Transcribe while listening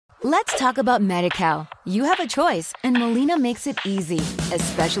Let's talk about Medi-Cal. You have a choice, and Molina makes it easy,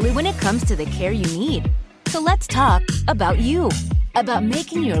 especially when it comes to the care you need. So let's talk about you, about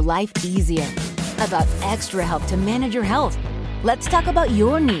making your life easier, about extra help to manage your health. Let's talk about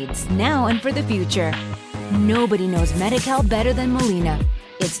your needs now and for the future. Nobody knows Medi-Cal better than Molina.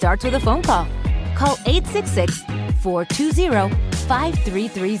 It starts with a phone call. Call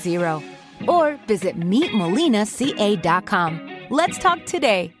 866-420-5330 or visit meetmolinaca.com. Let's talk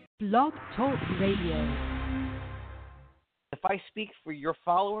today. Blog Talk Radio. If I speak for your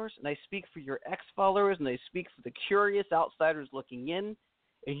followers, and I speak for your ex-followers, and I speak for the curious outsiders looking in,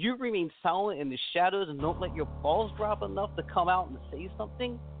 and you remain silent in the shadows and don't let your balls drop enough to come out and say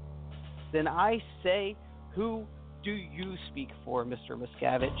something, then I say, who do you speak for, Mr.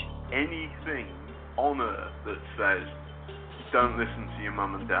 Miscavige? Anything on earth that says, don't listen to your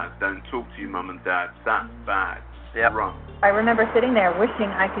mum and dad, don't talk to your mum and dad, that's bad. Yep. Run. I remember sitting there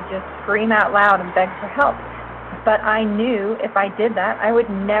wishing I could just scream out loud and beg for help. But I knew if I did that, I would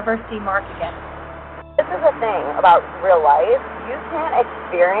never see Mark again. This is the thing about real life. You can't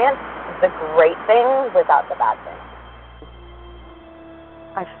experience the great things without the bad things.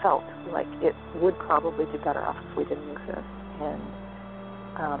 I felt like it would probably be better off if we didn't exist. And,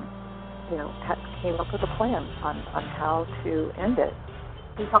 came up with a plan on how to end it.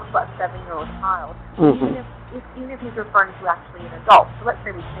 He talks about a 7-year-old child. Mm-hmm. Even if he's referring to actually an adult, so let's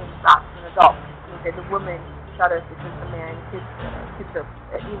say we change that to an adult. We say the woman shudders because the man kissed her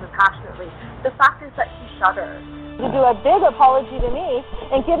even passionately. The fact is that he shudders. You do a big apology to me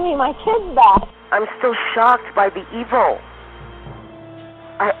and give me my kids back. I'm still shocked by the evil.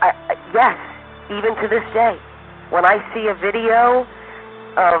 Yes, even to this day. When I see a video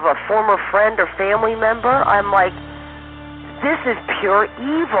of a former friend or family member, I'm like, this is pure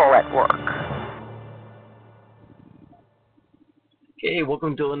evil at work. Okay,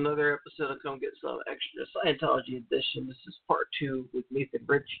 welcome to another episode of Come Get Some Extra Scientology Edition. This is part 2 with Nathan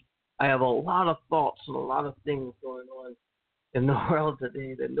Rich. I have a lot of thoughts and a lot of things going on in the world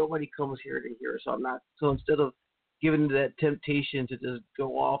today that nobody comes here to hear. So instead of giving that temptation to just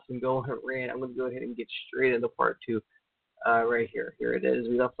go off and go on a rant, I'm going to go ahead and get straight into part 2 right here. Here it is.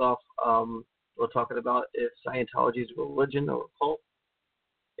 We left off. We're talking about if Scientology is a religion or a cult,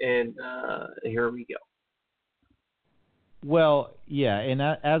 and here we go. Well, yeah, and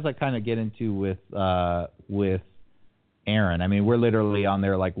as I kind of get into with Aaron, I mean, we're literally on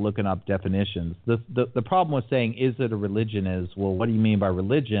there like looking up definitions. The problem with saying is it a religion is, well, what do you mean by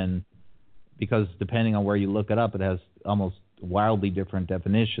religion? Because depending on where you look it up, it has almost wildly different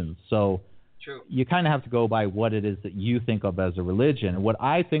definitions. So true. You kind of have to go by what it is that you think of as a religion. What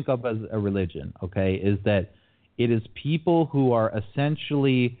I think of as a religion, okay, is that it is people who are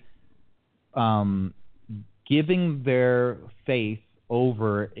essentially giving their faith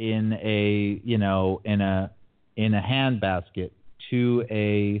over in a handbasket to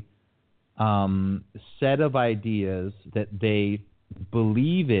a set of ideas that they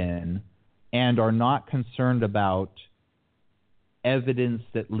believe in and are not concerned about evidence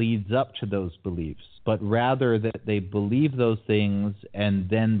that leads up to those beliefs, but rather that they believe those things and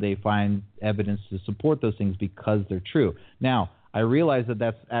then they find evidence to support those things because they're true. Now, I realize that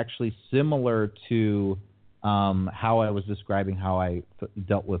that's actually similar to how I was describing how I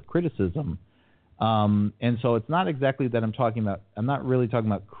dealt with criticism. And so it's not exactly that I'm not really talking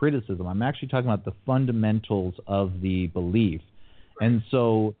about criticism. I'm actually talking about the fundamentals of the belief. Right. And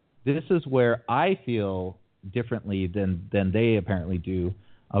so this is where I feel differently than they apparently do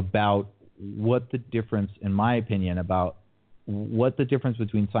about what the difference, in my opinion, about what the difference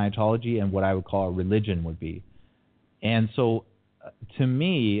between Scientology and what I would call a religion would be. And so to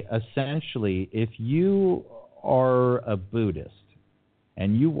me, essentially, if you are a Buddhist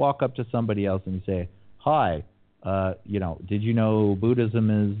and you walk up to somebody else and you say, hi, did you know Buddhism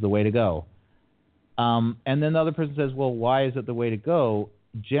is the way to go? And then the other person says, well, why is it the way to go?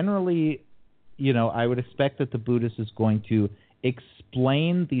 Generally, I would expect that the Buddhist is going to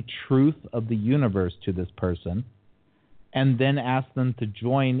explain the truth of the universe to this person and then ask them to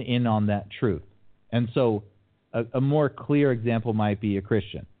join in on that truth. And so a more clear example might be a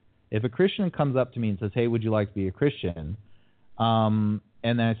Christian. If a Christian comes up to me and says, hey, would you like to be a Christian? And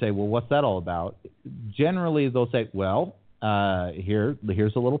then I say, well, what's that all about? Generally, they'll say, well,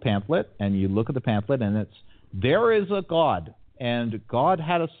 here's a little pamphlet, and you look at the pamphlet, and it's, there is a God, and God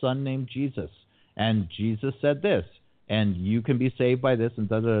had a son named Jesus, and Jesus said this, and you can be saved by this, and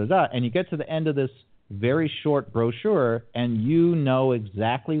da-da-da-da. And you get to the end of this very short brochure, and you know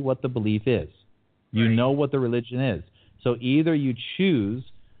exactly what the belief is. You know what the religion is. So either you choose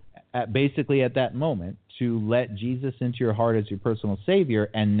basically at that moment to let Jesus into your heart as your personal savior,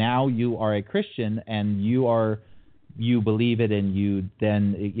 and now you are a Christian and you believe it, and you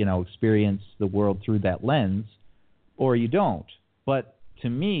then experience the world through that lens, or you don't. But to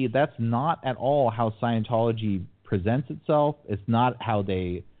me, that's not at all how Scientology presents itself. It's not how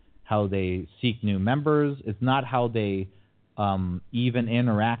they seek new members. It's not how they even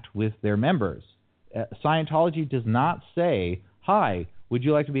interact with their members. Scientology does not say, "Hi, would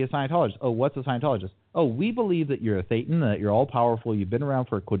you like to be a Scientologist?" "Oh, what's a Scientologist?" "Oh, we believe that you're a Thetan, that you're all powerful. You've been around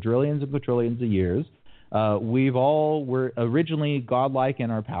for quadrillions and quadrillions of years. We're originally godlike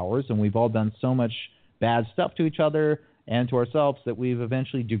in our powers, and we've all done so much bad stuff to each other and to ourselves that we've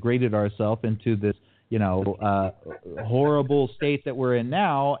eventually degraded ourselves into this, horrible state that we're in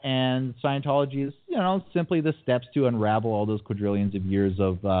now. And Scientology is, simply the steps to unravel all those quadrillions of years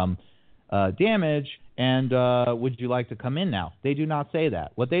of damage. And would you like to come in now?" They do not say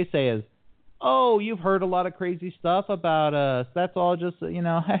that. What they say is, "Oh, you've heard a lot of crazy stuff about us. That's all just, don't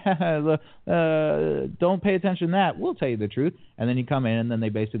pay attention to that. We'll tell you the truth." And then you come in, and then they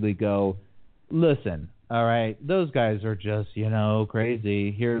basically go, "Listen, all right, those guys are just,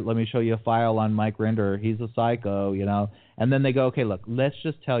 crazy. Here, let me show you a file on Mike Rinder. He's a psycho, And then they go, "Okay, look, let's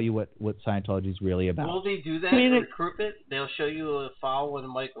just tell you what Scientology is really about." Will they do that in recruitment? They'll show you a file with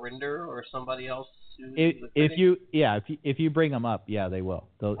Mike Rinder or somebody else. If you bring them up, yeah, they will.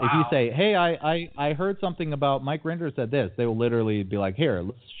 Wow. If you say, "Hey, I heard something about Mike Rinder said this," they will literally be like, "Here,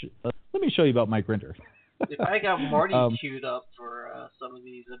 let me show you about Mike Rinder." If I got Marty queued up for some of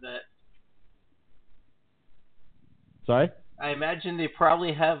these, I bet. Sorry? I imagine they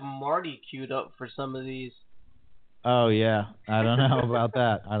probably have Marty queued up for some of these. Oh yeah, I don't know about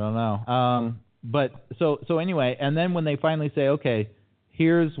that. I don't know. But so anyway, and then when they finally say, "Okay,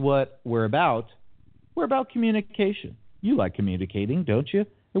 here's what we're about communication. You like communicating, don't you?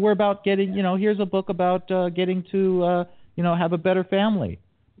 And we're about getting, here's a book about getting to, have a better family.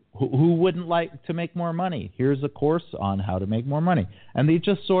 Who wouldn't like to make more money? Here's a course on how to make more money." And they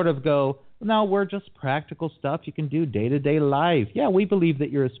just sort of go, "No, we're just practical stuff you can do day-to-day life. Yeah, we believe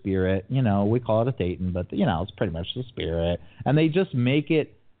that you're a spirit. We call it a Thetan, but, it's pretty much the spirit." And they just make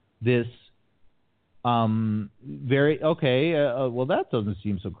it this very, okay, well, that doesn't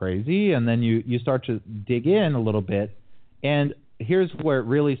seem so crazy. And then you start to dig in a little bit. And here's where it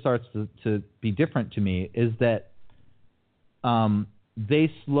really starts to be different to me, is that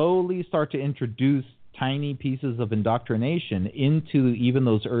they slowly start to introduce tiny pieces of indoctrination into even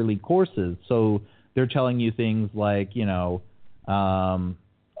those early courses. So they're telling you things like, "Oh,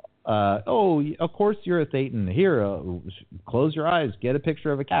 of course you're a Thetan. Here, close your eyes, get a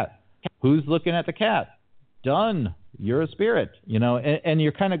picture of a cat. Who's looking at the cat? Done. You're a spirit." And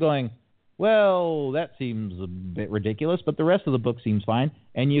you're kind of going, well, that seems a bit ridiculous, but the rest of the book seems fine.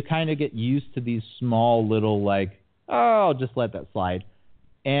 And you kind of get used to these small little, like, "Oh, I'll just let that slide."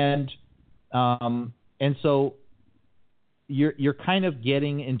 And so you're kind of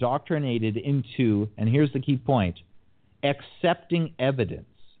getting indoctrinated into, and here's the key point, accepting evidence.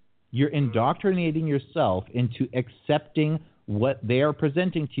 You're indoctrinating yourself into accepting what they are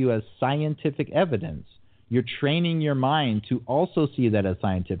presenting to you as scientific evidence. You're training your mind to also see that as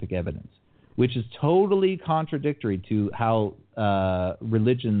scientific evidence, which is totally contradictory to how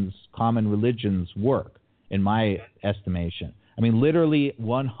common religions work, in my estimation. I mean, literally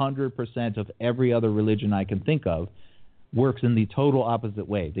 100% of every other religion I can think of works in the total opposite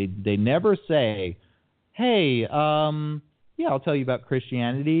way. They never say, "Hey, I'll tell you about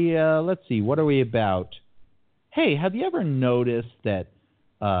Christianity. Let's see, what are we about? Hey, have you ever noticed that,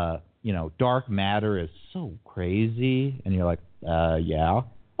 dark matter is so crazy?" And you're like, "Yeah."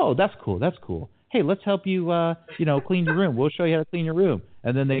 "Oh, that's cool. Hey, let's help you, clean your room. We'll show you how to clean your room."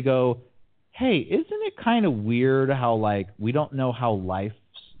 And then they go, "Hey, isn't it kind of weird how, we don't know how life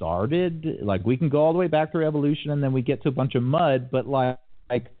started? We can go all the way back through evolution, and then we get to a bunch of mud, but, why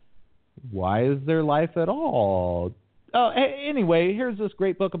is there life at all? Oh, anyway, here's this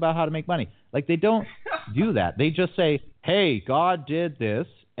great book about how to make money." They don't do that. They just say, "Hey, God did this,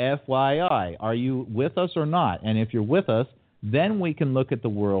 FYI. Are you with us or not? And if you're with us, then we can look at the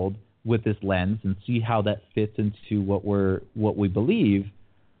world with this lens and see how that fits into what we believe."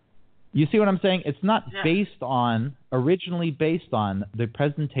 You see what I'm saying? It's not originally based on the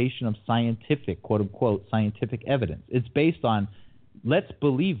presentation of scientific, quote unquote, scientific evidence. It's based on, let's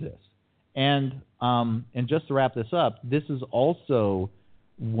believe this. And just to wrap this up, this is also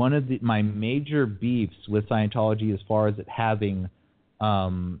one of my major beefs with Scientology as far as it having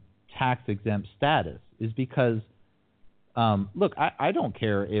tax-exempt status, is because, look, I don't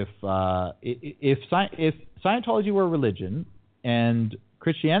care if Scientology were a religion and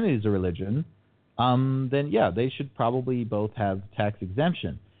Christianity is a religion, then yeah, they should probably both have tax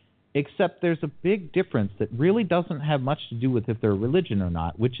exemption. Except there's a big difference that really doesn't have much to do with if they're a religion or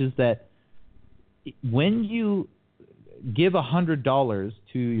not, which is that when you give $100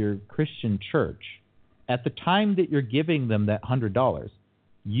 to your Christian church, at the time that you're giving them that $100,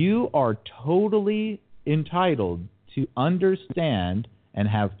 you are totally entitled to understand and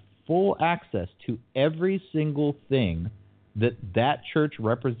have full access to every single thing that that church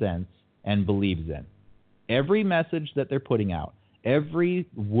represents and believes in. Every message that they're putting out, every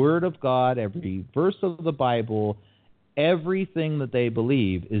word of God, every verse of the Bible, everything that they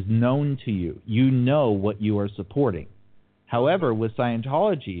believe is known to you. You know what you are supporting. However, with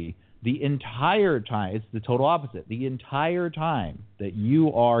Scientology, the entire time, it's the total opposite. The entire time that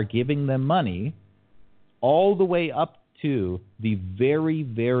you are giving them money, all the way up to the very,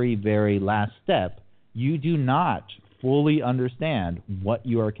 very, very last step, you do not fully understand what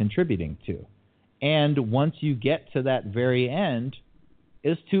you are contributing to. And once you get to that very end,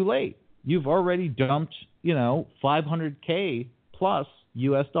 it's too late. You've already dumped, $500K plus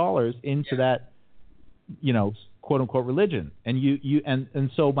US dollars into that, quote unquote religion.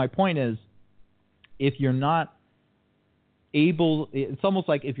 And so my point is, if you're not able, it's almost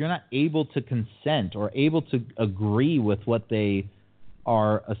like if you're not able to consent or able to agree with what they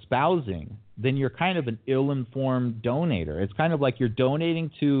are espousing, then you're kind of an ill-informed donator. It's kind of like you're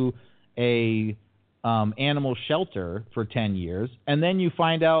donating to a animal shelter for 10 years, and then you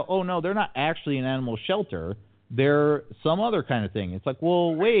find out, oh, no, they're not actually an animal shelter. They're some other kind of thing. It's like,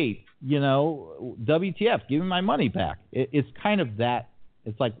 well, wait, WTF, give me my money back. It's kind of that.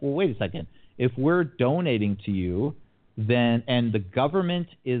 It's like, well, wait a second. If we're donating to you, then, and the government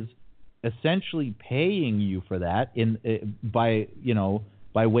is essentially paying you for that by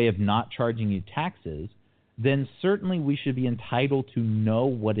way of not charging you taxes, then certainly we should be entitled to know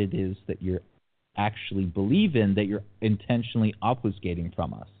what it is that you're actually believe in, that you're intentionally obfuscating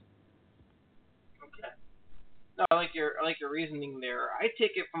from us. Okay. No, I like your reasoning there. I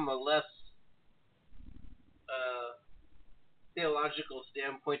take it from a less theological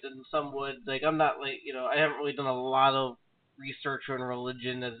standpoint than some would. Like, I'm not I haven't really done a lot of research on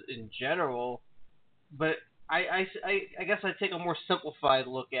religion as in general, but I guess I take a more simplified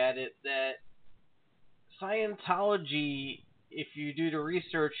look at it, that Scientology, if you do the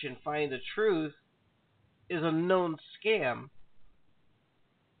research and find the truth, is a known scam.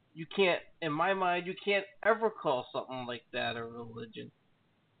 You can't, in my mind, you can't ever call something like that a religion.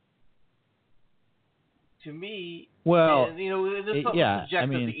 To me, well, and, there's something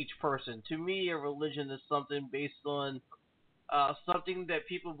subjective to each person. To me, a religion is something based on something that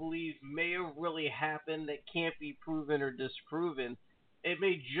people believe may have really happened that can't be proven or disproven. It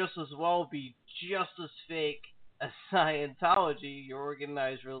may just as well be just as fake as Scientology, your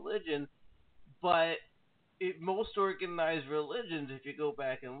organized religion, but most organized religions, if you go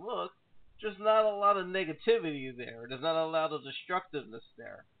back and look, there's not a lot of negativity there. There's not a lot of destructiveness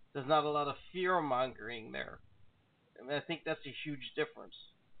there. There's not a lot of fear-mongering there. And I think that's a huge difference.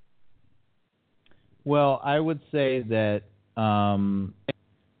 Well, I would say that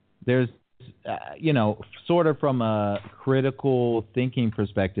there's, sort of from a critical thinking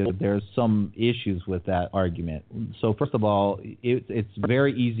perspective, there's some issues with that argument. So first of all, it's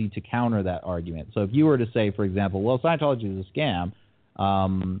very easy to counter that argument. So if you were to say, for example, well, Scientology is a scam,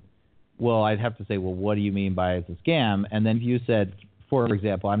 well, I'd have to say, well, what do you mean by it's a scam? And then if you said, for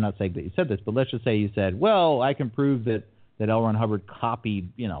example, I'm not saying that you said this, but let's just say you said, well, I can prove that L. Ron Hubbard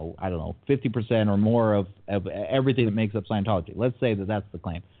copied, 50% or more of everything that makes up Scientology. Let's say that that's the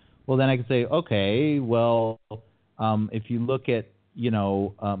claim. Well, then I can say, okay, well, if you look at,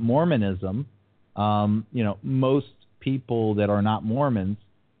 Mormonism, most people that are not Mormons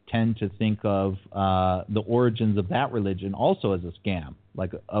tend to think of the origins of that religion also as a scam,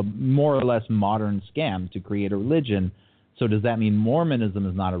 like a more or less modern scam to create a religion. So does that mean Mormonism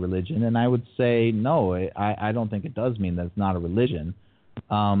is not a religion? And I would say no, I don't think it does mean that it's not a religion.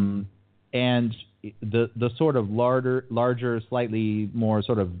 And the sort of larger, slightly more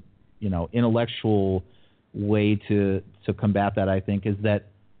sort of, intellectual way to combat that, I think, is that,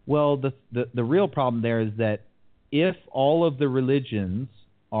 well, the real problem there is that if all of the religions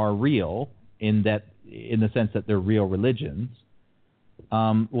are real in the sense that they're real religions,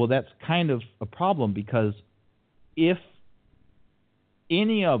 well, that's kind of a problem, because if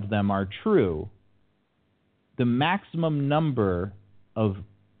any of them are true, the maximum number of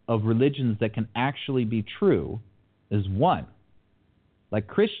religions that can actually be true is one. Like,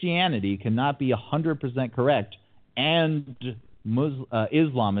 Christianity cannot be 100% correct, and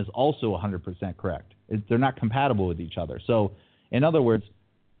Islam is also 100% correct. They're not compatible with each other. So In other words,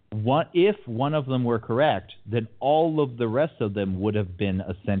 if one of them were correct, then all of the rest of them would have been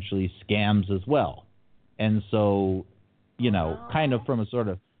essentially scams as well. And so, kind of from a sort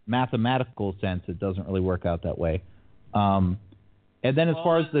of mathematical sense, it doesn't really work out that way. And then as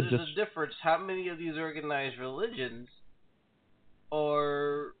far as there's a difference. How many of these organized religions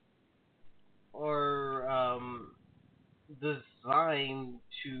are designed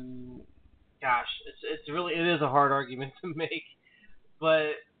to? Gosh, it is a hard argument to make, but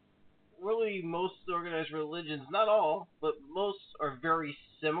really most organized religions, not all, but most are very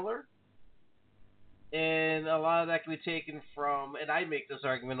similar. And a lot of that can be taken from, and I make this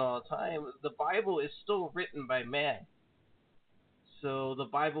argument all the time, the Bible is still written by man. So the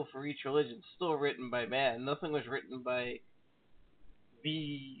Bible for each religion is still written by man. Nothing was written by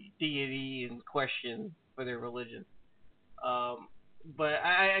the deity in question for their religion. But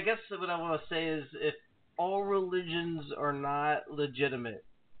I guess what I want to say is if all religions are not legitimate,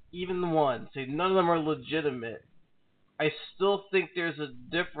 even the ones, say none of them are legitimate, I still think there's a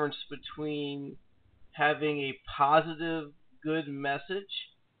difference between having a positive, good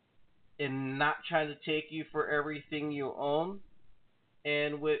message and not trying to take you for everything you own,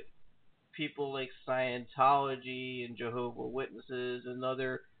 and with people like Scientology and Jehovah's Witnesses and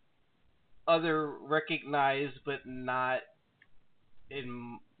other recognized but not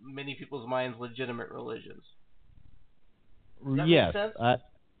in many people's minds legitimate religions. Does that make sense?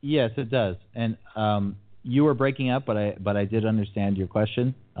 Yes, it does. And you were breaking up, but I did understand your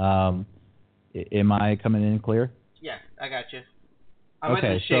question. Am I coming in clear? Yeah, I got you. I might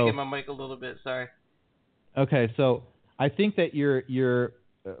have been shaking my mic a little bit. Sorry. Okay, so I think that you're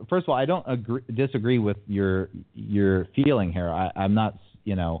first of all, I don't disagree with your feeling here. I'm not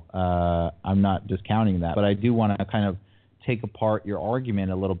I'm not discounting that, but I do want to kind of take apart your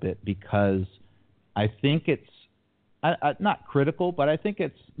argument a little bit because I think it's not critical, but I think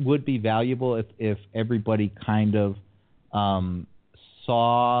it would be valuable if everybody kind of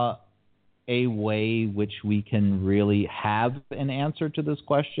saw a way which we can really have an answer to this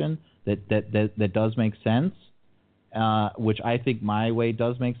question that does make sense, which I think my way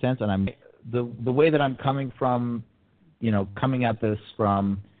does make sense, and I'm the way that I'm coming from, coming at this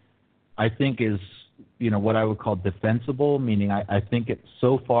from, I think is what I would call defensible, meaning I think it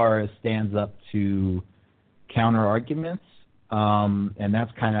so far stands up to counter arguments, and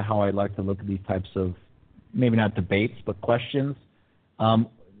that's kind of how I like to look at these types of maybe not debates but questions.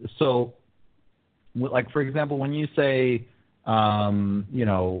 So, like for example, when you say, I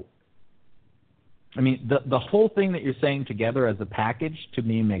mean, the whole thing that you're saying together as a package to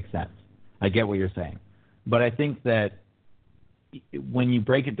me makes sense. I get what you're saying, but I think that when you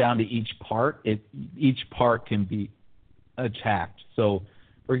break it down to each part can be attacked. So,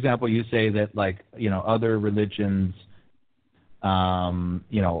 for example, you say that other religions,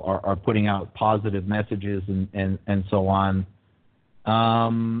 are putting out positive messages and so on.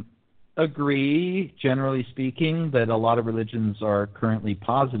 Agree, generally speaking, that a lot of religions are currently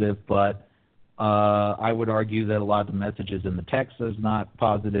positive, but I would argue that a lot of the messages in the text is not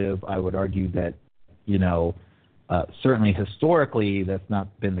positive. I would argue that, certainly historically that's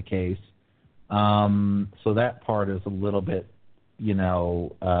not been the case. So that part is a little bit,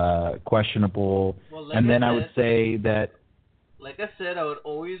 questionable. Well, and then I would say that... Like I said, I would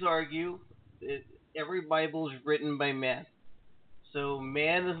always argue that every Bible is written by man. So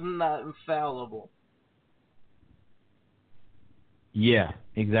man is not infallible. Yeah,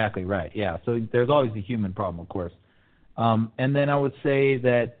 exactly right. Yeah, so there's always a human problem, of course. And then I would say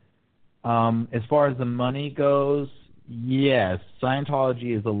that as far as the money goes, yes,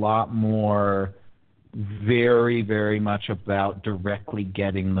 Scientology is a lot more very, very much about directly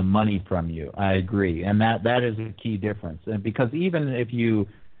getting the money from you. I agree. And that is a key difference. And because even if you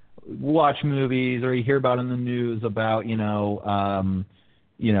watch movies or you hear about in the news about,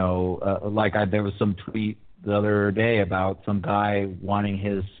 there was some tweet the other day about some guy wanting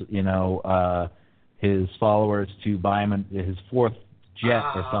his followers to buy him his fourth jet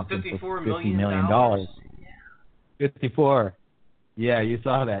or something for $50 million. 54. Yeah, you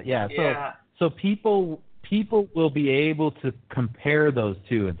saw that. Yeah. So people will be able to compare those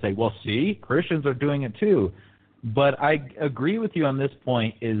two and say, well, see, Christians are doing it too. But I agree with you on this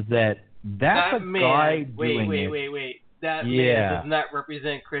point is that that's a guy doing it. Wait. That man does not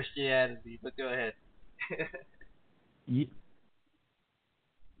represent Christianity, but go ahead.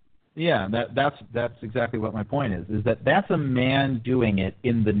 Yeah, that's exactly what my point is that that's a man doing it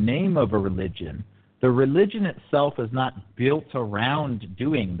in the name of a religion. The religion itself is not built around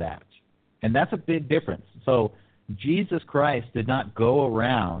doing that. And that's a big difference. So Jesus Christ did not go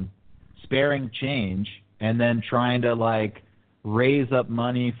around sparing change and then trying to raise up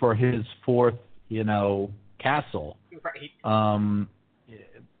money for his fourth, castle. Right.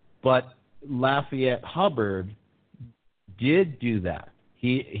 But Lafayette Hubbard did do that.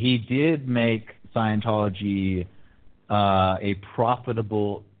 He did make Scientology a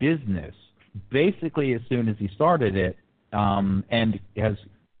profitable business basically as soon as he started it, and has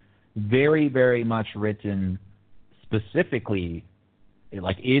very, very much written specifically,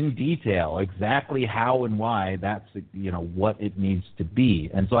 like in detail, exactly how and why that's what it needs to be.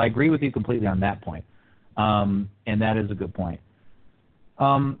 And so I agree with you completely on that point, and that is a good point.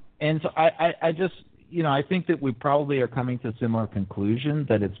 And so I just I think that we probably are coming to a similar conclusion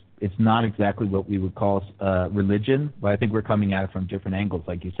that it's not exactly what we would call religion, but I think we're coming at it from different angles,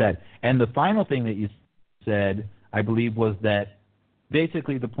 like you said. And the final thing that you said, I believe, was that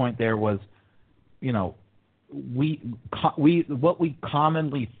basically the point there was, what we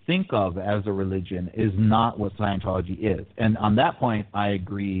commonly think of as a religion is not what Scientology is. And on that point, I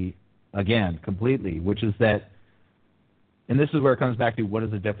agree again completely, which is that, and this is where it comes back to what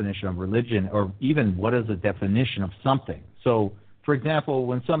is the definition of religion, or even what is the definition of something. So, for example,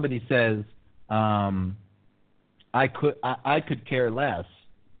 when somebody says, I could care less,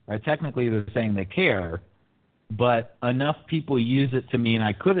 right? Technically they're saying they care, but enough people use it to mean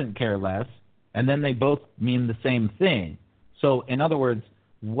I couldn't care less, and then they both mean the same thing. So, in other words,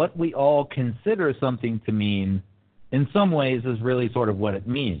 what we all consider something to mean, in some ways, is really sort of what it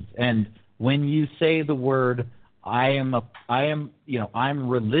means. And when you say the word I'm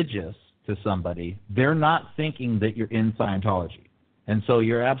religious to somebody, they're not thinking that you're in Scientology. And so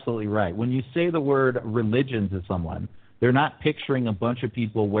you're absolutely right. When you say the word religion to someone, they're not picturing a bunch of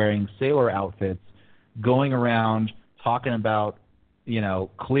people wearing sailor outfits going around talking about,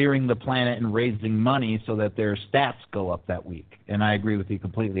 clearing the planet and raising money so that their stats go up that week. And I agree with you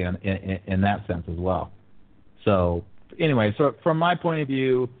completely in that sense as well. So anyway, so from my point of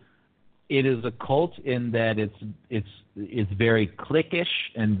view, it is a cult in that it's very cliquish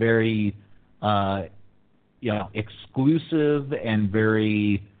and very exclusive and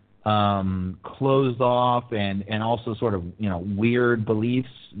very closed off, and also sort of weird beliefs,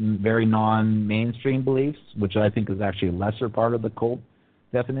 very non-mainstream beliefs, which I think is actually a lesser part of the cult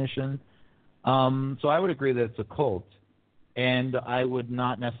definition. So I would agree that it's a cult, and I would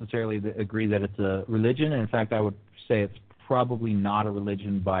not necessarily agree that it's a religion. And in fact, I would say it's probably not a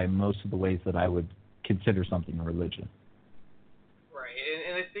religion by most of the ways that I would consider something a religion. Right,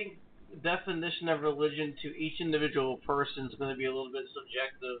 and I think the definition of religion to each individual person is going to be a little bit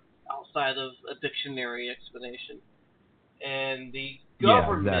subjective outside of a dictionary explanation. And the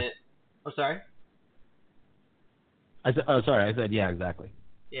government... Yeah, exactly. Oh, sorry? I said, yeah, exactly.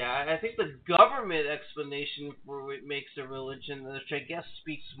 Yeah, I think the government explanation for what makes a religion, which I guess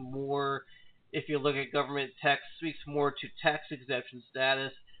speaks more, if you look at government text, speaks more to tax exemption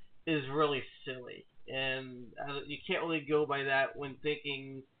status, is really silly. And you can't really go by that when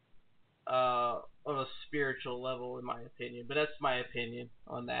thinking on a spiritual level, in my opinion. But that's my opinion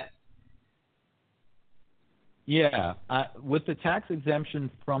on that. Yeah, with the tax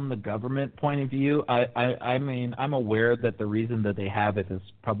exemption from the government point of view, I mean, I'm aware that the reason that they have it is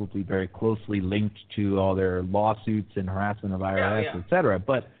probably very closely linked to all their lawsuits and harassment of IRS, et cetera.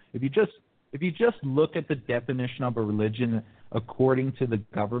 But if you just look at the definition of a religion according to the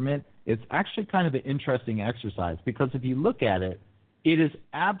government, it's actually kind of an interesting exercise, because if you look at it, it is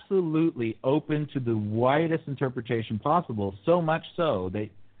absolutely open to the widest interpretation possible, so much so that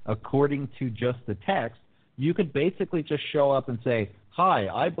according to just the text, you could basically just show up and say, "Hi,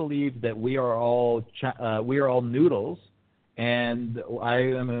 I believe that we are all noodles, and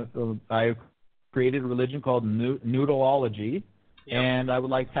I created a religion called Noodleology, and I would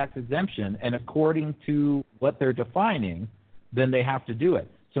like tax exemption." And according to what they're defining, then they have to do it.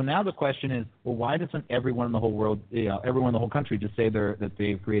 So now the question is, well, why doesn't everyone in the whole world, everyone in the whole country, just say that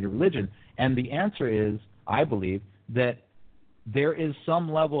they've created religion? And the answer is, I believe, that there is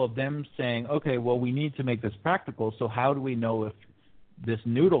some level of them saying, okay, well, we need to make this practical, so how do we know if this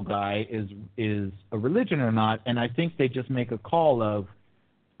noodle guy is a religion or not? And I think they just make a call of,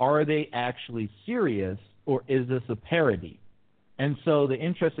 are they actually serious, or is this a parody? And so the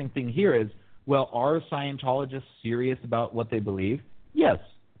interesting thing here is, well, are Scientologists serious about what they believe? Yes.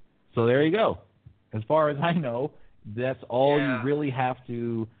 So there you go. As far as I know, that's all you really have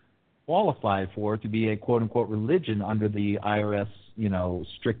to qualify for to be a quote-unquote religion under the IRS,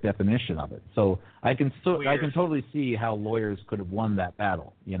 strict definition of it. So I can totally see how lawyers could have won that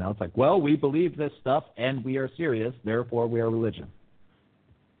battle. It's like, well, we believe this stuff and we are serious, therefore we are religion.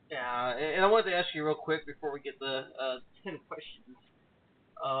 Yeah, and I wanted to ask you real quick before we get the 10 questions.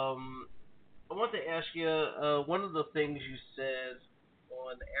 I want to ask you, one of the things you said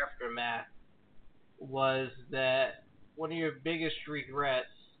on Aftermath was that one of your biggest regrets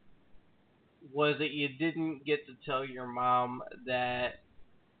was that you didn't get to tell your mom that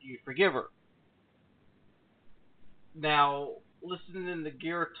you forgive her. Now, listening to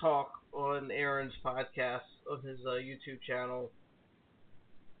Gear Talk on Aaron's podcast on his YouTube channel,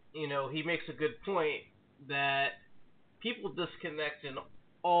 he makes a good point that people disconnect in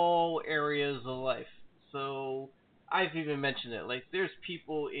all areas of life. So I've even mentioned it. Like, there's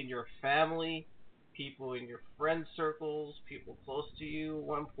people in your family, people in your friend circles, people close to you at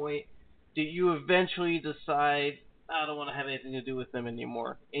one point that you eventually decide, I don't want to have anything to do with them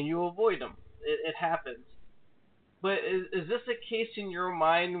anymore, and you avoid them. It happens. But is this a case in your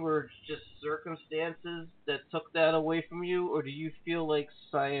mind where it's just circumstances that took that away from you, or do you feel like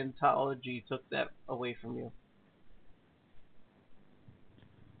Scientology took that away from you?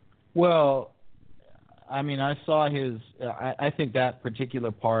 Well, I mean, I saw his. I think that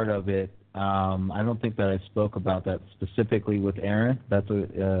particular part of it. I don't think that I spoke about that specifically with Aaron. That's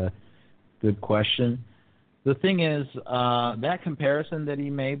a good question. The thing is, that comparison that he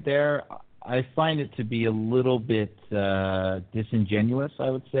made there, I find it to be a little bit disingenuous, I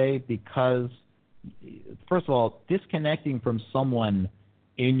would say, because, first of all, disconnecting from someone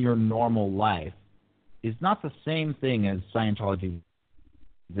in your normal life is not the same thing as Scientology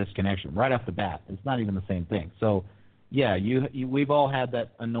disconnection. Right off the bat, it's not even the same thing. So, yeah, we've all had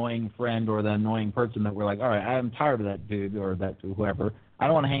that annoying friend or the annoying person that we're like, all right, I'm tired of that dude or that whoever. I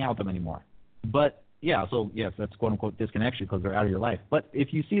don't want to hang out with them anymore. But yeah, so yes, that's quote unquote disconnection because they're out of your life. But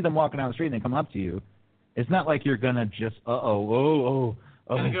if you see them walking down the street and they come up to you, it's not like you're gonna just run.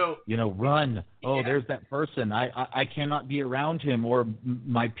 Oh, there's that person. I cannot be around him, or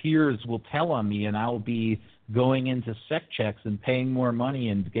my peers will tell on me, and I'll be going into sec checks and paying more money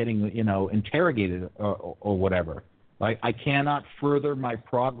and getting interrogated or whatever. Like, I cannot further my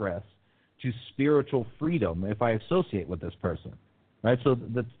progress to spiritual freedom if I associate with this person. Right, so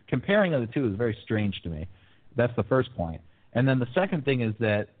the comparing of the two is very strange to me. That's the first point. And then the second thing is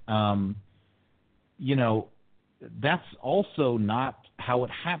that, that's also not how it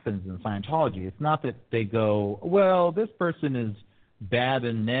happens in Scientology. It's not that they go, well, this person is bad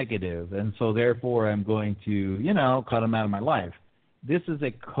and negative, and so therefore I'm going to, cut them out of my life. This is a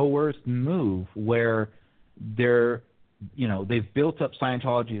coerced move where they've built up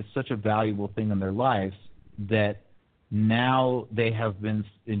Scientology as such a valuable thing in their lives that now they have been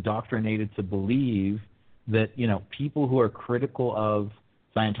indoctrinated to believe that, people who are critical of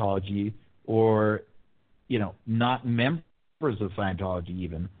Scientology or, not members of Scientology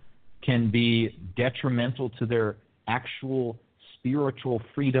even, can be detrimental to their actual spiritual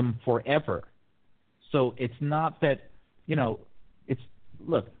freedom forever. So it's not that,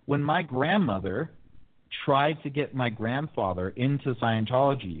 look, when my grandmother tried to get my grandfather into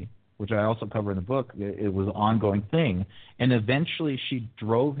Scientology, which I also cover in the book, it was an ongoing thing. And eventually she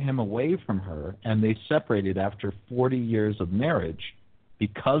drove him away from her, and they separated after 40 years of marriage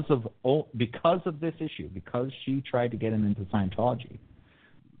because of this issue, because she tried to get him into Scientology.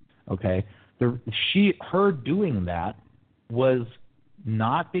 Okay? Her doing that was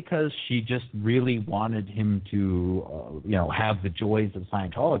not because she just really wanted him to, have the joys of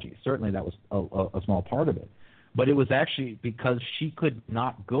Scientology. Certainly that was a small part of it. But it was actually because she could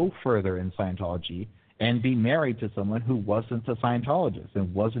not go further in Scientology and be married to someone who wasn't a Scientologist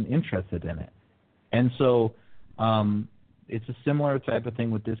and wasn't interested in it. And so it's a similar type of thing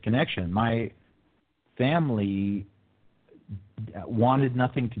with disconnection. My family wanted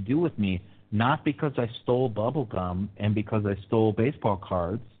nothing to do with me, not because I stole bubble gum and because I stole baseball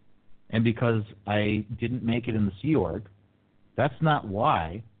cards and because I didn't make it in the Sea Org. That's not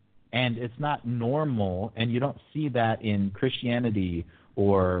why. And it's not normal, and you don't see that in Christianity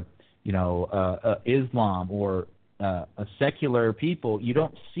or, Islam or secular people. You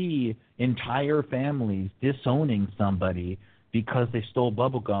don't see entire families disowning somebody because they stole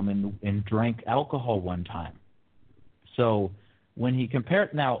bubblegum and drank alcohol one time. So when he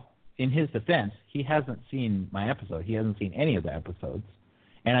compared, now, in his defense, he hasn't seen my episode. He hasn't seen any of the episodes.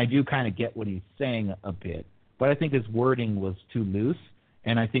 And I do kind of get what he's saying a bit, but I think his wording was too loose.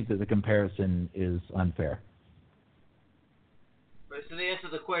 And I think that the comparison is unfair. Right, so to answer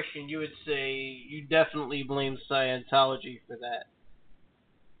the question, you would say you definitely blame Scientology for that.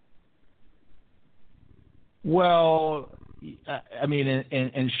 Well, I mean,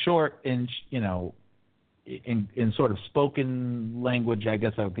 in short, in sort of spoken language, I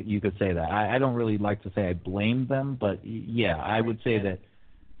guess you could say that. I don't really like to say I blame them, but yeah, I would say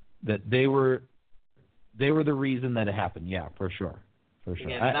that they were the reason that it happened. Yeah, for sure. For sure.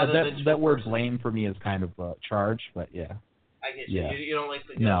 Again, that word blame for me is kind of charged, but yeah. I get you. Yeah. You don't like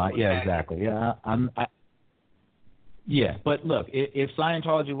the exactly. Yeah, yeah, but look, if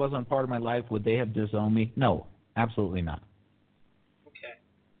Scientology wasn't part of my life, would they have disowned me? No, absolutely not. Okay.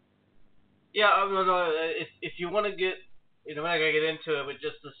 Yeah, if you want to get, we're not gonna get into it, but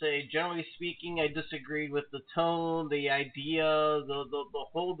just to say, generally speaking, I disagreed with the tone, the idea, the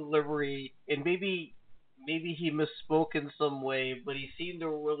whole delivery, and maybe he misspoke in some way, but he seemed to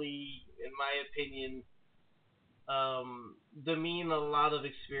really, in my opinion, demean a lot of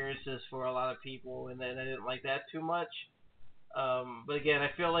experiences for a lot of people, and then I didn't like that too much. But again, I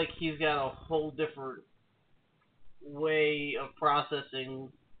feel like he's got a whole different way of processing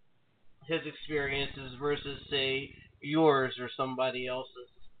his experiences versus, say, yours or somebody else's.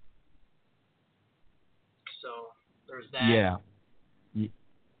 So there's that.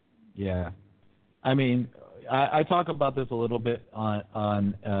 Yeah. I mean, I talk about this a little bit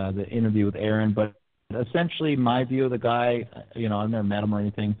on the interview with Aaron, but essentially my view of the guy, I've never met him or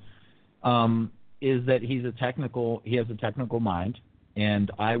anything, is that he has a technical mind,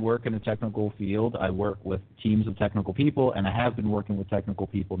 and I work in a technical field. I work with teams of technical people, and I have been working with technical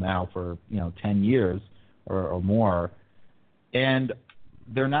people now for 10 years or more, and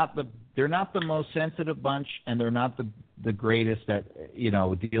they're not the most sensitive bunch, and they're not the greatest at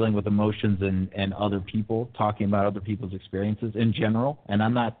dealing with emotions and other people, talking about other people's experiences in general. And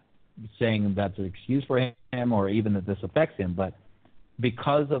I'm not saying that's an excuse for him or even that this affects him, but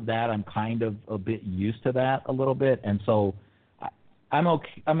because of that, I'm kind of a bit used to that a little bit, and so I'm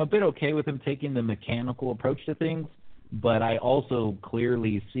a bit okay with him taking the mechanical approach to things, but I also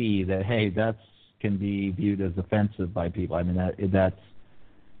clearly see that, hey, that can be viewed as offensive by people. I mean, that's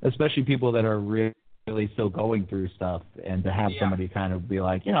especially people that are really still going through stuff, and to have somebody kind of be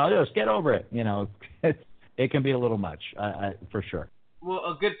like, just get over it, it can be a little much, for sure. Well,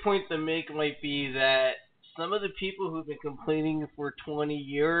 a good point to make might be that some of the people who've been complaining for 20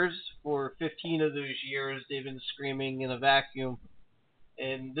 years, for 15 of those years, they've been screaming in a vacuum.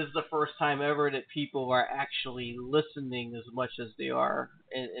 And this is the first time ever that people are actually listening as much as they are.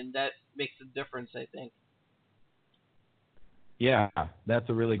 And that makes a difference, I think. Yeah, that's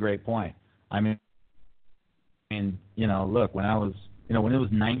a really great point. I mean, look, when it was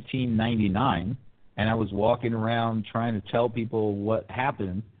 1999 and I was walking around trying to tell people what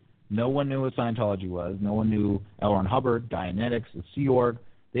happened, no one knew what Scientology was. No one knew L. Ron Hubbard, Dianetics, the Sea Org.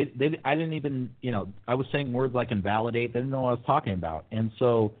 I didn't even, I was saying words like invalidate. They didn't know what I was talking about. And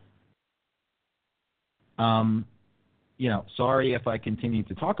so, sorry if I continue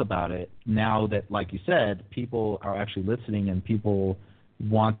to talk about it now that, like you said, people are actually listening and people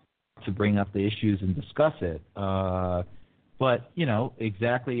want to bring up the issues and discuss it. But,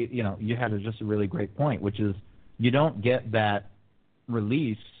 exactly, you had just a really great point, which is you don't get that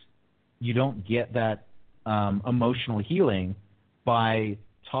release, you don't get that emotional healing by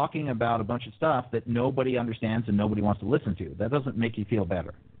talking about a bunch of stuff that nobody understands and nobody wants to listen to. That doesn't make you feel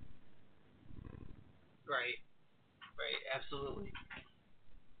better. Right, absolutely.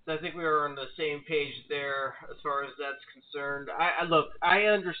 So I think we were on the same page there as far as that's concerned. I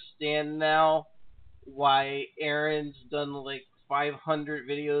understand now why Aaron's done like 500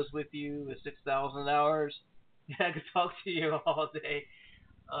 videos with you with 6,000 hours. I could talk to you all day.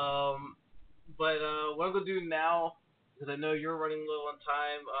 But what I'm going to do now, because I know you're running low on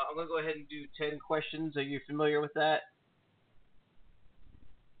time, I'm going to go ahead and do 10 questions. Are you familiar with that?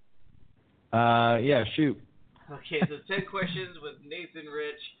 Yeah, shoot. Okay, so 10 questions with Nathan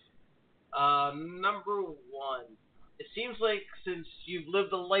Rich. Number one. It seems like since you've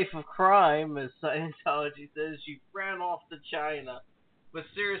lived a life of crime, as Scientology says, you ran off to China. But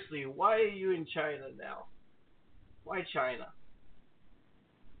seriously, why are you in China now? Why China?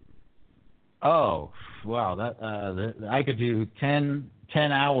 Oh, wow. That I could do 10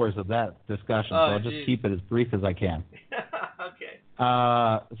 hours of that discussion, so I'll just keep it as brief as I can. Okay.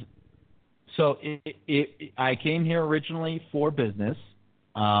 So I came here originally for business,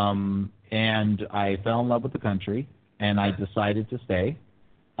 and I fell in love with the country, and I decided to stay,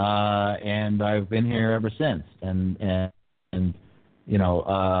 and I've been here ever since. And that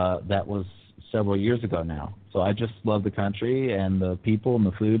was several years ago now. So I just love the country and the people and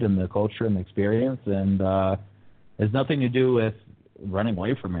the food and the culture and the experience, and it has nothing to do with running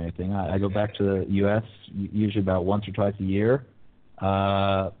away from anything. I go back to the U.S. usually about once or twice a year.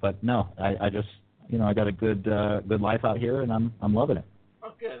 But no, I just, I got a good life out here, and I'm loving it.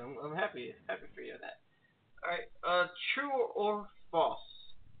 Oh, good. I'm happy for you with that. All right. True or false?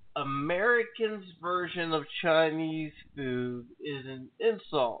 Americans' version of Chinese food is an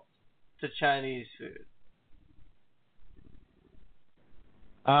insult to Chinese food.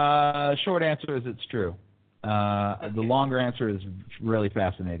 Short answer is it's true. Okay. The longer answer is really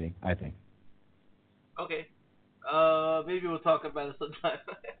fascinating, I think. Okay. Maybe we'll talk about it sometime.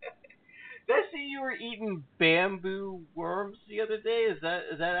 Did I see you were eating bamboo worms the other day? Is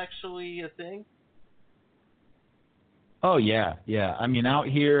that actually a thing? Oh yeah. I mean, out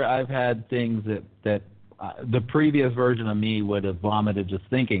here I've had things that the previous version of me would have vomited just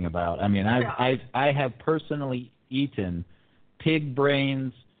thinking about. I mean, I have personally eaten pig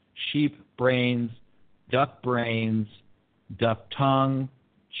brains, sheep brains, duck brains, duck tongue,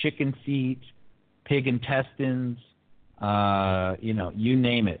 chicken feet, pig intestines, you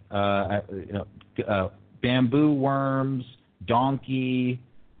name it. Bamboo worms, donkey,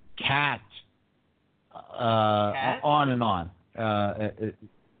 cat, on and on.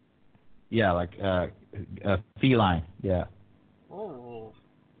 Feline. Yeah. Oh.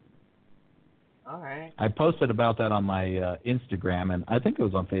 All right. I posted about that on my Instagram, and I think it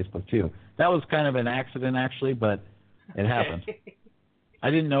was on Facebook too. That was kind of an accident, actually, but it happened. I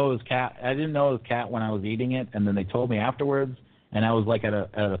didn't know it was cat. I didn't know it was cat when I was eating it, and then they told me afterwards, and I was like at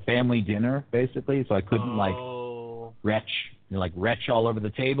a family dinner basically, so I couldn't retch all over the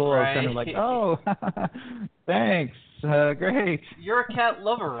table. Right. I was kind of like, oh, thanks, great. You're a cat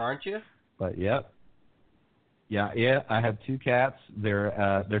lover, aren't you? But yeah. I have 2 cats.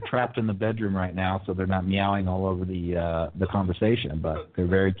 They're trapped in the bedroom right now, so they're not meowing all over the conversation. But they're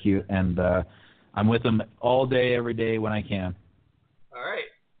very cute, and I'm with them all day, every day when I can. All right.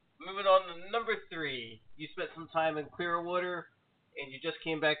 Moving on to number 3. You spent some time in Clearwater, and you just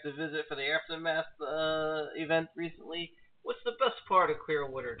came back to visit for the Aftermath event recently. What's the best part of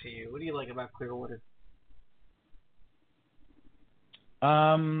Clearwater to you? What do you like about Clearwater?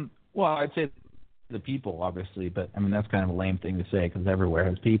 Well, I'd say the people, obviously, but I mean that's kind of a lame thing to say because everywhere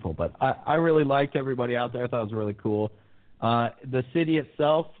has people. But I really liked everybody out there. I thought it was really cool. The city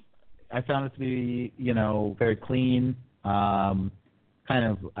itself, I found it to be, very clean, kind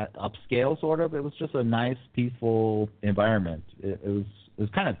of upscale sort of. It was just a nice, peaceful environment. It was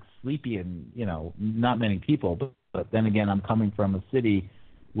kind of sleepy and not many people. But then again, I'm coming from a city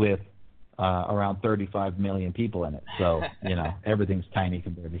with around 35 million people in it, so everything's tiny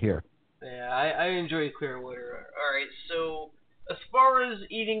compared to here. Yeah, I enjoy Clearwater. All right, so as far as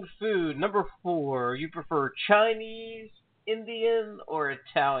eating food, number 4, you prefer Chinese, Indian, or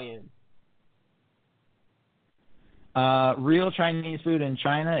Italian? Real Chinese food in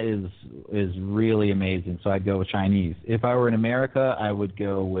China is really amazing, so I'd go with Chinese. If I were in America, I would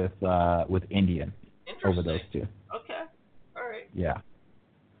go with Indian over those 2. Okay, all right. Yeah.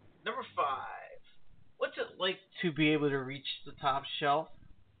 Number 5, what's it like to be able to reach the top shelf?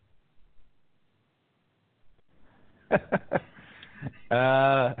 I'm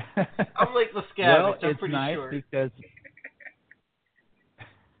like the scavenge. I'm pretty sure. Because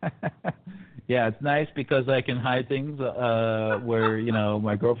yeah, it's nice because I can hide things where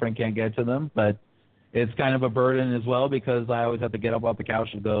my girlfriend can't get to them, but it's kind of a burden as well because I always have to get up off the couch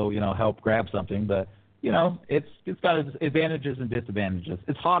and go help grab something. But it's got its advantages and disadvantages.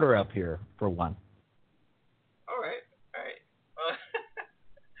 It's hotter up here for one. All right.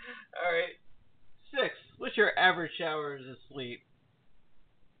 All right. 6. What's your average hours of sleep?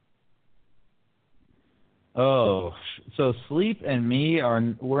 Oh, so sleep and me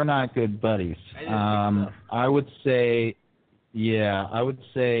we're not good buddies. I would say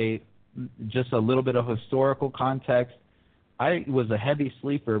just a little bit of historical context. I was a heavy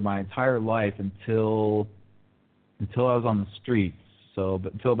sleeper my entire life until I was on the streets. So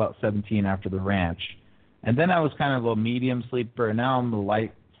until about 17 after the ranch. And then I was kind of a medium sleeper, and now I'm a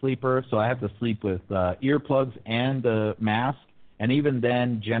light sleeper, so I have to sleep with earplugs and a mask. And even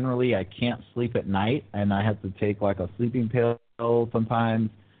then, generally, I can't sleep at night, and I have to take like a sleeping pill sometimes.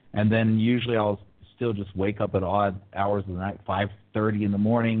 And then usually I'll still just wake up at odd hours of the night, 5:30 in the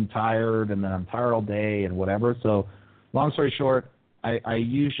morning, tired, and then I'm tired all day and whatever. So long story short, I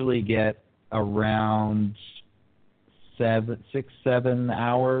usually get around 6-7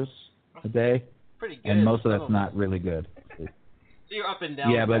 hours a day. Pretty good. And most of that's not really good. So you're up and down.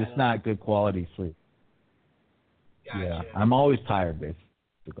 Yeah, but it's not good quality sleep. Gotcha. Yeah, I'm always tired,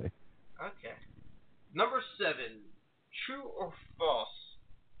 basically. Okay. Number 7, true or false?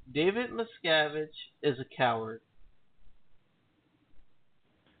 David Miscavige is a coward.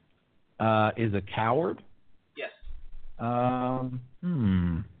 Is a coward? Yes.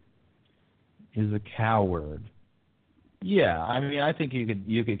 Is a coward. Yeah, I mean, I think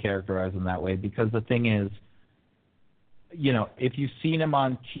you could characterize him that way because the thing is, if you've seen him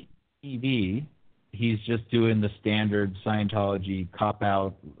on TV, he's just doing the standard Scientology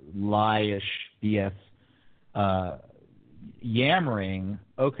cop-out, lie-ish BS yammering,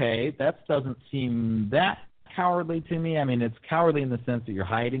 okay, that doesn't seem that cowardly to me. I mean, it's cowardly in the sense that you're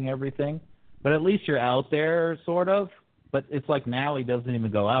hiding everything, but at least you're out there, sort of. But it's like now he doesn't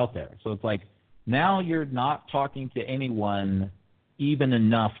even go out there. So it's like now you're not talking to anyone even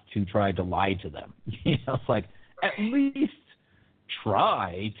enough to try to lie to them. It's like at least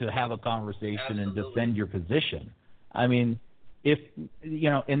try to have a conversation and defend your position. I mean, if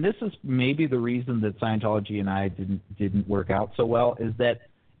and this is maybe the reason that Scientology and I didn't work out so well, is that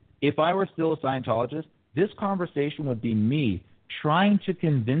if I were still a Scientologist, this conversation would be me trying to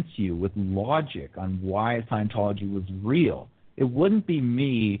convince you with logic on why Scientology was real. It wouldn't be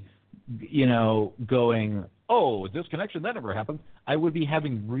me, going, oh, this connection, that never happened. I would be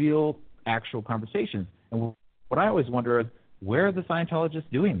having real, actual conversations. And what I always wonder is, where are the Scientologists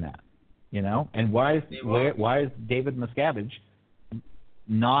doing that? And why is David Miscavige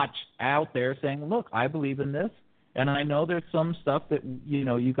not out there saying, look, I believe in this, and I know there's some stuff that,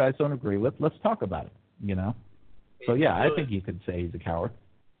 you guys don't agree with. Let's talk about it, So, yeah, I think you could say he's a coward.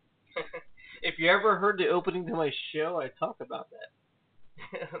 If you ever heard the opening to my show, I talk about that.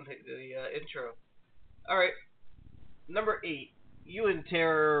 the intro. All right. Number 8. You and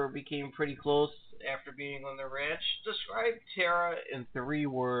Tara became pretty close after being on the ranch. Describe Tara in 3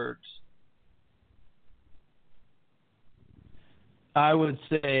 words. I would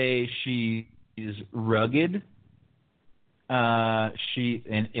say she is rugged. She,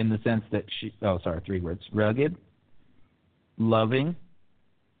 in the sense that 3 words. Rugged, loving,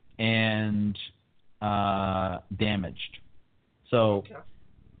 and damaged. So,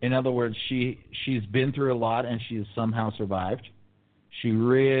 in other words, she's been through a lot and she has somehow survived. She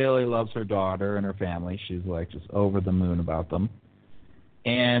really loves her daughter and her family. She's like just over the moon about them.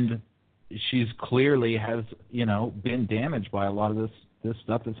 And she's clearly has, been damaged by a lot of this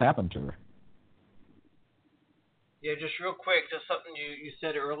stuff that's happened to her. Yeah, just real quick, just something you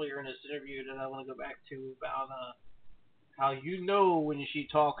said earlier in this interview that I want to go back to about how when she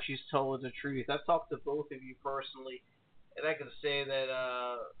talks, she's telling the truth. I've talked to both of you personally, and I can say that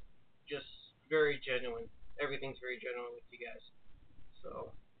just very genuine. Everything's very genuine with you guys.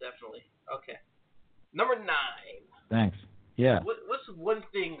 So, definitely. Okay. Number 9. Thanks. Yeah. What's one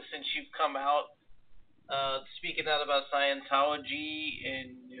thing since you've come out, speaking out about Scientology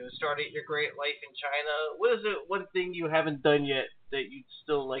and started your great life in China, what is it one thing you haven't done yet that you'd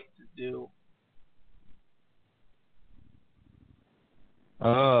still like to do?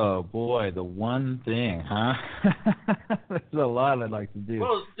 Oh, boy, the one thing, huh? There's a lot I'd like to do.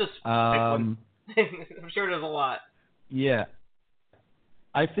 Well, just pick one. I'm sure there's a lot. Yeah.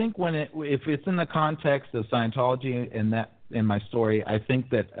 I think if it's in the context of Scientology and my story, I think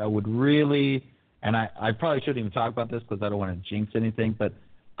that I would really, and I probably shouldn't even talk about this because I don't want to jinx anything, but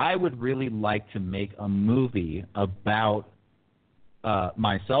I would really like to make a movie about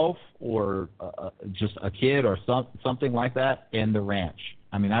myself or just a kid or something like that in the ranch.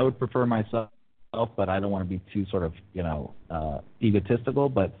 I mean, I would prefer myself, but I don't want to be too sort of, egotistical,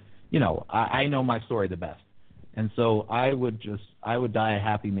 but, I know my story the best. And so I would die a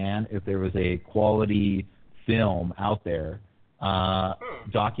happy man if there was a quality film out there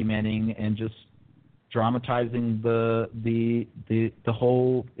documenting and just dramatizing the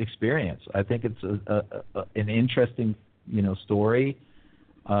whole experience. I think it's an interesting story,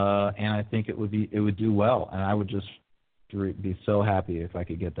 and I think it would do well, and I would just be so happy if I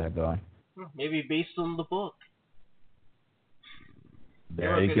could get that going. Maybe based on the book.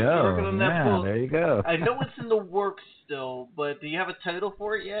 There you go. Yeah, there you go. I know it's in the works still, but do you have a title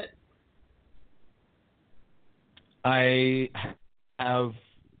for it yet? I have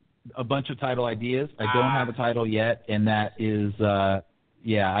a bunch of title ideas. I don't have a title yet, and that is, I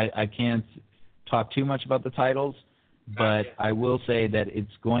can't talk too much about the titles, but I will say that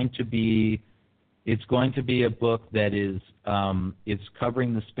it's going to be a book that is it's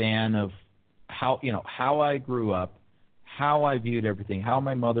covering the span of how I grew up, how I viewed everything, how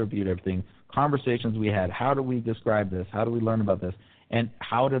my mother viewed everything, conversations we had, how do we describe this, how do we learn about this, and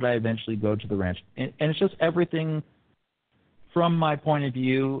how did I eventually go to the ranch. And it's just everything from my point of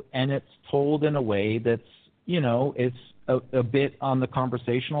view, and it's told in a way that's, it's a bit on the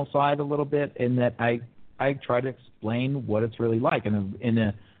conversational side a little bit, in that I try to explain what it's really like in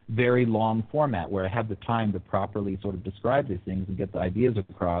a very long format where I have the time to properly sort of describe these things and get the ideas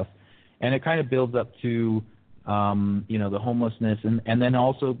across. And it kind of builds up to the homelessness, and then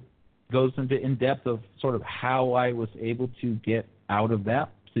also goes into in-depth of sort of how I was able to get out of that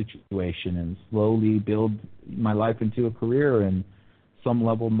situation and slowly build my life into a career and some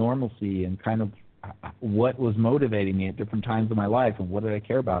level of normalcy, and kind of what was motivating me at different times of my life and what did I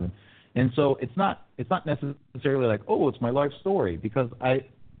care about. And, And so it's not necessarily like, oh, it's my life story, because I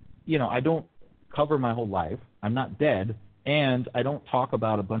don't cover my whole life. I'm not dead, and I don't talk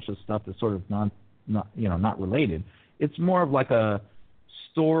about a bunch of stuff that's sort of not related. It's more of like a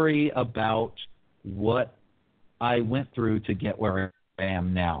story about what I went through to get where I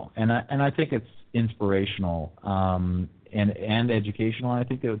am now, and I think it's inspirational and educational. And I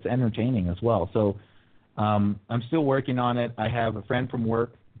think it's entertaining as well. So I'm still working on it. I have a friend from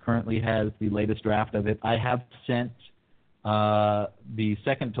work currently has the latest draft of it. I have sent the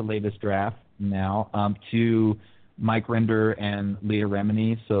second to latest draft now to Mike Render and Leah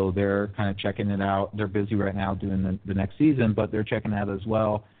Remini, so they're kind of checking it out. They're busy right now doing the next season, but they're checking it out as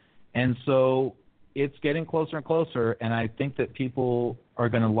well. And so it's getting closer and closer, and I think that people are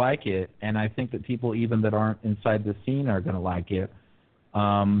going to like it, and I think that people even that aren't inside the scene are going to like it.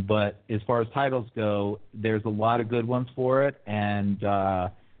 But as far as titles go, there's a lot of good ones for it, and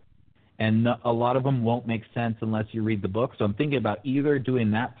a lot of them won't make sense unless you read the book. So I'm thinking about either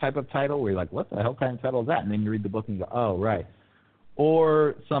doing that type of title where you're like, what the hell kind of title is that? And then you read the book and you go, oh, right.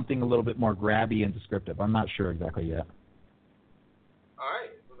 Or something a little bit more grabby and descriptive. I'm not sure exactly yet. All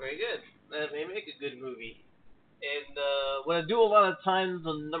right. Very good. That may make a good movie. And what I do a lot of times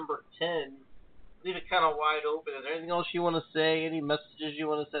on number 10, leave it kind of wide open. Is there anything else you want to say? Any messages you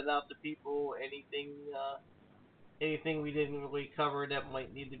want to send out to people? Anything we didn't really cover that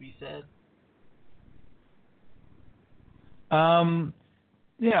might need to be said? I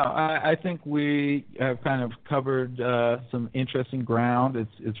think we have kind of covered some interesting ground.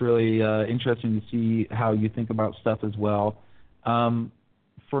 It's really interesting to see how you think about stuff as well.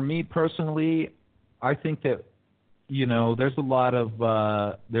 For me personally, I think that there's a lot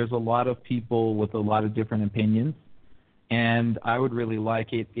of people with a lot of different opinions, and I would really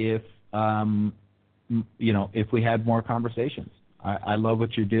like it if we had more conversations. I love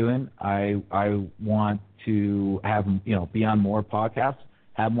what you're doing. I want to have be on more podcasts,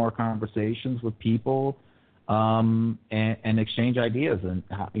 have more conversations with people, and exchange ideas. And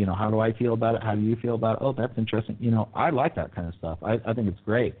how do I feel about it? How do you feel about it? Oh, that's interesting. I like that kind of stuff. I think it's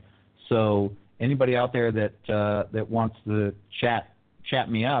great. So anybody out there that wants to chat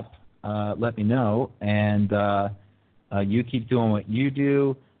me up, let me know. And you keep doing what you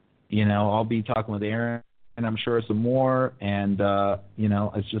do. I'll be talking with Aaron, and I'm sure some more. And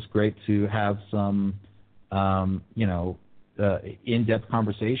it's just great to have some in-depth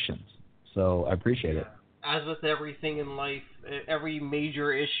conversations. So I appreciate it. As with everything in life, every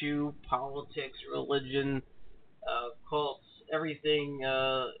major issue, politics, religion, cults, everything,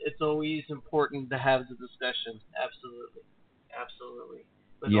 it's always important to have the discussion. Absolutely.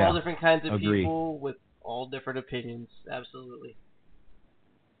 With all different kinds of people, with all different opinions. Absolutely.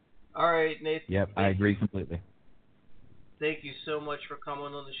 All right, Nathan. Yep, I agree completely. Thank you so much for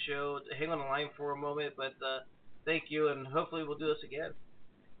coming on the show. Hang on the line for a moment, but thank you, and hopefully we'll do this again.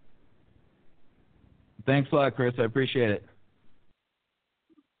 Thanks a lot, Chris. I appreciate it.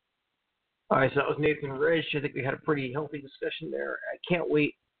 All right, so that was Nathan Rich. I think we had a pretty healthy discussion there. I can't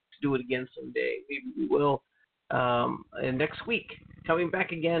wait to do it again someday. Maybe we will. And next week, coming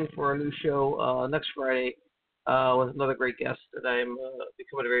back again for a new show next Friday with another great guest that I'm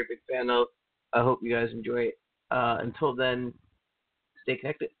becoming a very big fan of. I hope you guys enjoy it. Until then, stay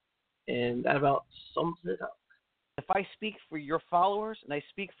connected. And that about sums it up. If I speak for your followers, and I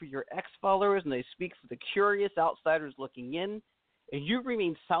speak for your ex-followers, and I speak for the curious outsiders looking in, and you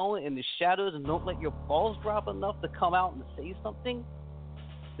remain silent in the shadows and don't let your balls drop enough to come out and say something,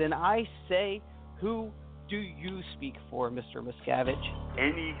 then I say, who do you speak for, Mr. Miscavige?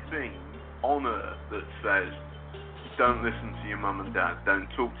 Anything on earth that says, don't listen to your mum and dad, don't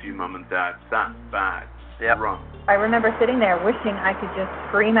talk to your mum and dad, that's bad. Yep. Run. I remember sitting there wishing I could just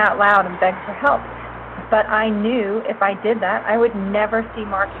scream out loud and beg for help. But I knew if I did that, I would never see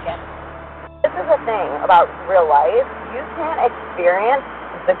Mark again. This is the thing about real life. You can't experience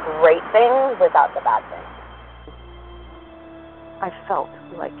the great things without the bad things. I felt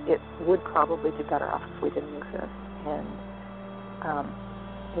like it would probably be better off if we didn't exist. And,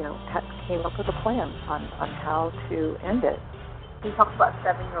 came up with a plan on how to end it. He talks about a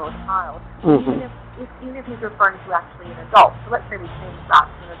 7-year-old child. Mm-hmm. Even if he's referring to actually an adult, so let's say we change that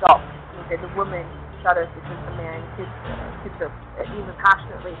to an adult. Okay, the woman shudders because the man kissed her even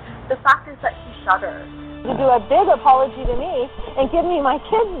passionately. The fact is that she shudders. You do a big apology to me and give me my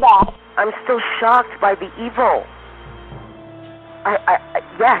kids back. I'm still shocked by the evil.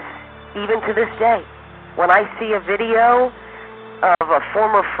 Yes, even to this day. When I see a video of a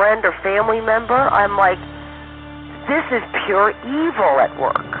former friend or family member, I'm like, this is pure evil at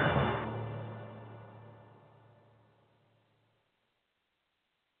work.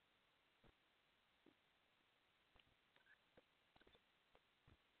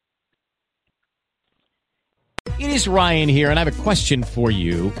 It is Ryan here, and I have a question for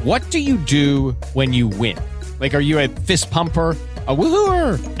you. What do you do when you win? Like, are you a fist pumper, a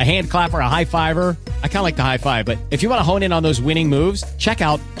woohooer, a hand clapper, a high fiver? I kind of like the high five, but if you want to hone in on those winning moves, check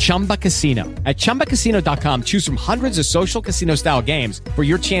out Chumba Casino. At ChumbaCasino.com, choose from hundreds of social casino-style games for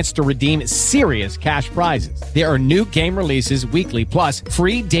your chance to redeem serious cash prizes. There are new game releases weekly, plus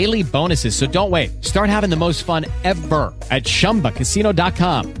free daily bonuses. So don't wait. Start having the most fun ever at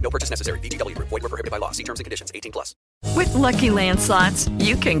ChumbaCasino.com. No purchase necessary. VGW. Void were prohibited by law. See terms and conditions. 18+. With Lucky Land Slots,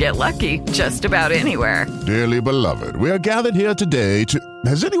 you can get lucky just about anywhere. Dearly beloved, we are gathered here today to...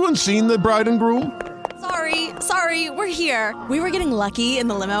 Has anyone seen the bride and groom? Sorry, we're here. We were getting lucky in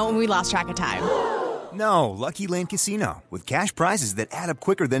the limo and we lost track of time. No, Lucky Land Casino, with cash prizes that add up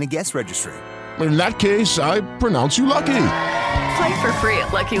quicker than a guest registry. In that case, I pronounce you lucky. Play for free at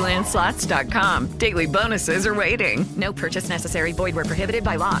LuckyLandSlots.com. Daily bonuses are waiting. No purchase necessary. Void where prohibited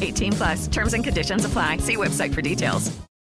by law. 18+. Terms and conditions apply. See website for details.